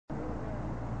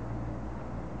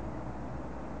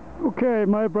Okay,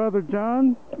 my brother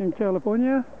John in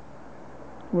California.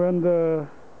 We're on the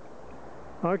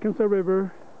Arkansas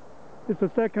River. It's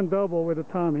the second double with a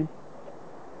Tommy.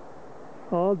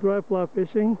 All dry fly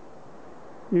fishing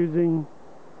using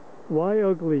Y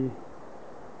Ugly.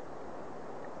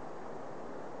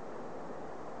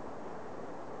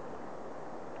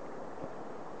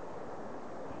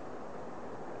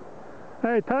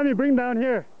 Hey Tommy, bring down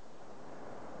here.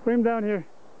 Bring him down here.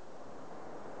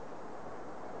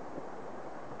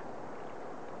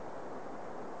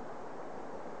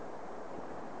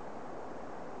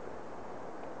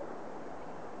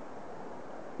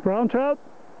 Brown trout?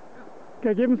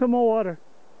 Okay, give him some more water.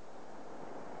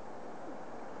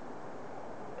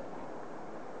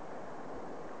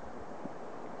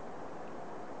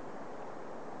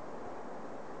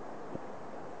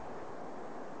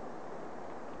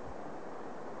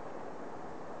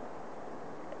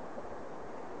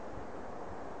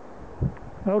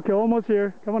 Okay, almost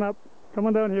here. Come on up. Come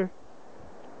on down here.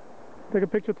 Take a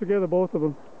picture together, both of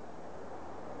them.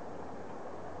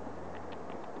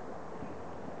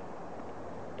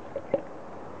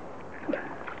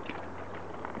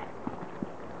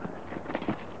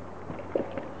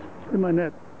 In my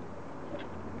net.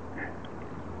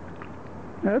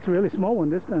 That's a really small one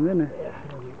this time, isn't it?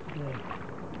 Yeah.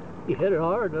 You hit it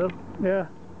hard though. Yeah.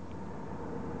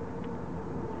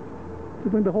 To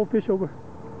bring the whole fish over.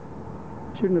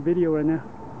 Shooting a video right now.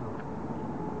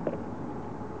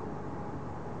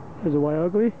 There's a Y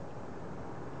Ugly.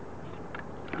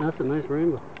 That's a nice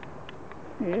rainbow.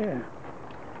 Yeah.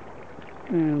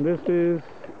 And this is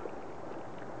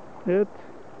it.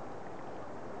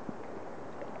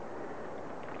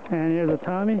 And here's a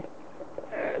Tommy.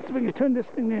 Let's see if we can turn this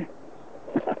thing there.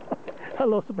 I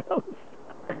lost the balance.